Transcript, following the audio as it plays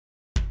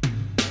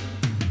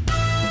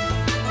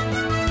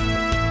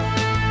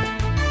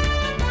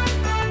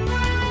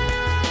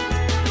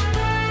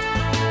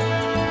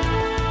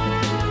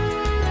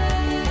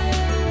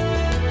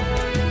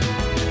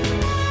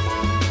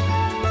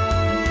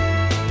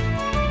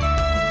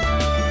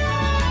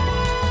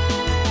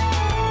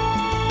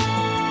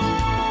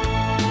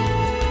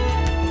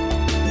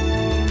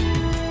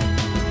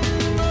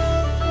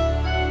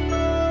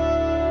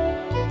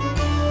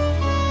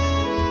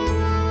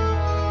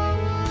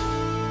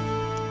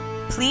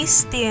Please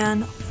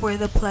stand for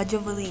the Pledge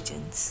of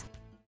Allegiance.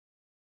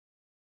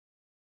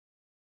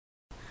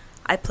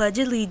 I pledge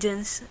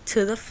allegiance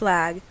to the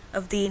flag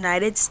of the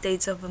United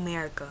States of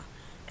America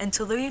and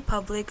to the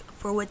republic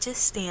for which it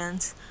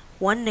stands,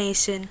 one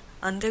nation,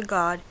 under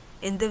God,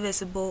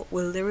 indivisible,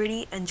 with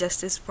liberty and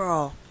justice for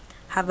all.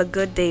 Have a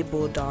good day,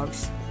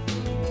 Bulldogs.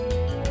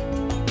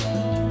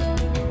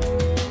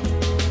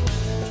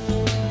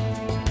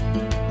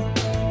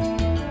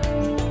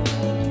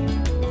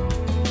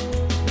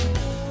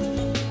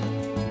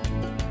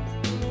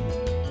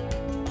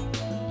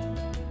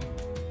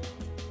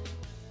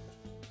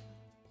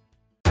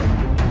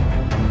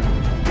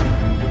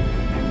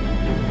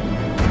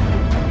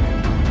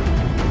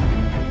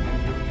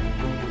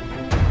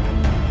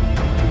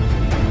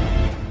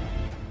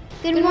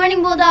 Good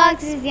morning,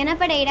 Bulldogs. This is Diana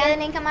Pereira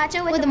Dylan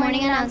Camacho with the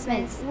morning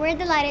announcements. We're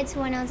delighted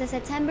to announce the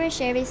September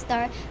Sherry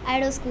Star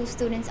Idol School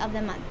Students of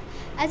the Month.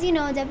 As you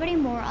know, Deputy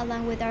Moore,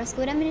 along with our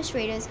school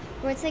administrators,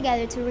 work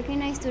together to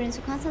recognize students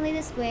who constantly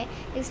display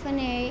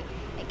exemplary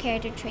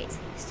character traits.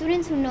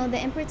 Students who know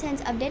the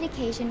importance of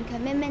dedication,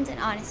 commitment, and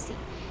honesty.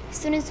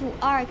 Students who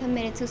are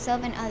committed to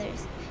self and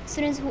others.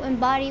 Students who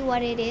embody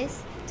what it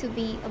is to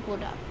be a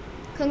Bulldog.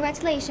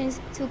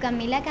 Congratulations to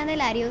Camila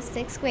Candelario,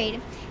 6th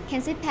grade,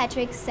 Kenzie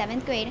Patrick,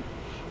 7th grade,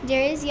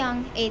 Darius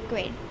Young, 8th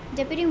grade.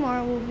 Deputy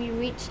Moore will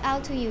reach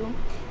out to you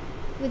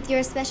with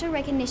your special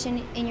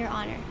recognition in your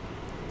honor.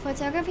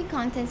 Photography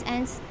contest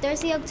ends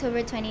Thursday,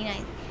 October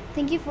 29th.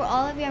 Thank you for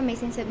all of your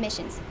amazing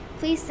submissions.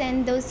 Please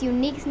send those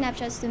unique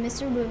snapshots to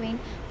Mr.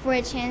 Rubin for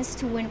a chance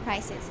to win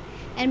prizes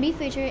and be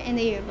featured in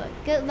the yearbook.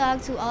 Good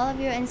luck to all of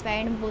your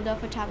inspiring Bulldog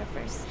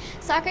photographers.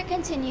 Soccer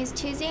continues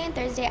Tuesday and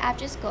Thursday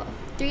after school,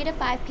 3 to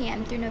 5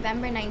 p.m. through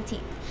November 19th.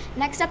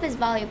 Next up is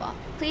volleyball.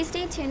 Please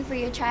stay tuned for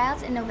your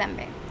tryouts in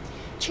November.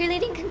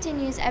 Cheerleading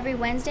continues every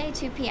Wednesday,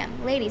 2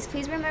 p.m. Ladies,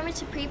 please remember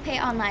to prepay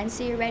online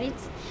so you're ready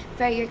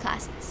for your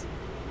classes.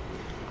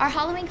 Our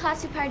Halloween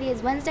costume party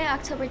is Wednesday,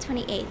 October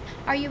 28th.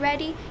 Are you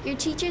ready? Your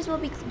teachers will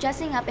be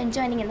dressing up and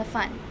joining in the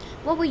fun.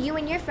 What will you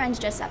and your friends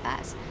dress up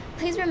as?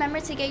 Please remember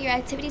to get your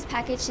activities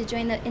package to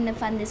join in the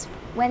fun this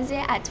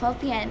Wednesday at 12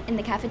 p.m. in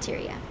the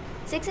cafeteria.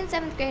 6th and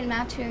 7th grade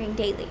math tutoring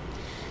daily,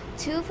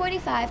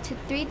 2:45 to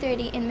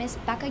 3:30 in Miss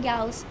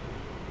Bacallau's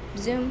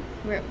Zoom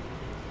room.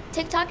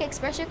 TikTok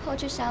Express Your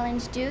Culture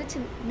Challenge due to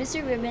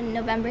Mr. Rubin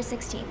November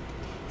 16th.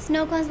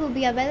 Snow cones will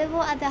be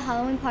available at the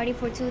Halloween party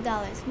for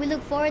 $2. We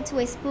look forward to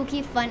a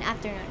spooky, fun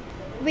afternoon.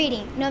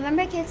 Reading.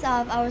 November kicks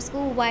off our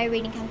school-wide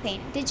reading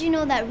campaign. Did you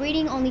know that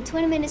reading only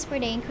 20 minutes per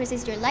day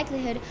increases your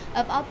likelihood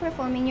of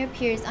outperforming your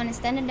peers on a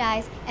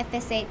standardized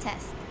FSA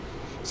test?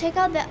 Check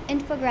out the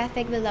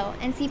infographic below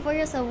and see for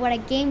yourself what a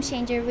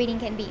game-changer reading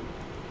can be.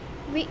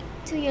 Read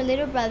to your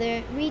little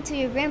brother, read to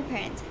your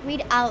grandparents,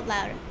 read out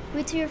loud,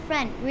 read to your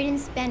friend, read in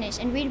Spanish,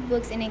 and read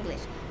books in English.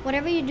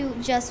 Whatever you do,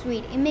 just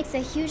read. It makes a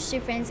huge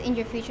difference in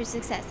your future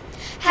success.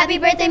 Happy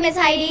birthday, Miss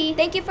Heidi!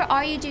 Thank you for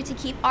all you do to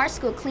keep our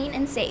school clean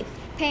and safe.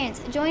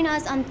 Parents, join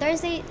us on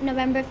Thursday,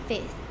 November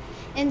 5th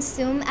in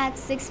Zoom at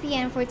 6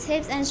 p.m. for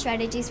tips and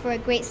strategies for a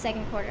great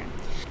second quarter.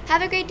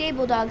 Have a great day,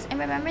 Bulldogs, and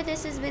remember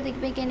this is the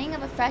beginning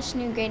of a fresh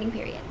new grading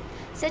period.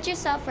 Set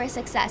yourself for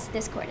success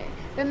this quarter.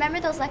 Remember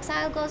those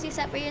lifestyle goals you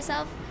set for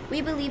yourself?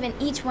 We believe in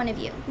each one of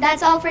you.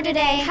 That's all for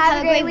today.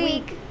 Have a great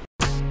week.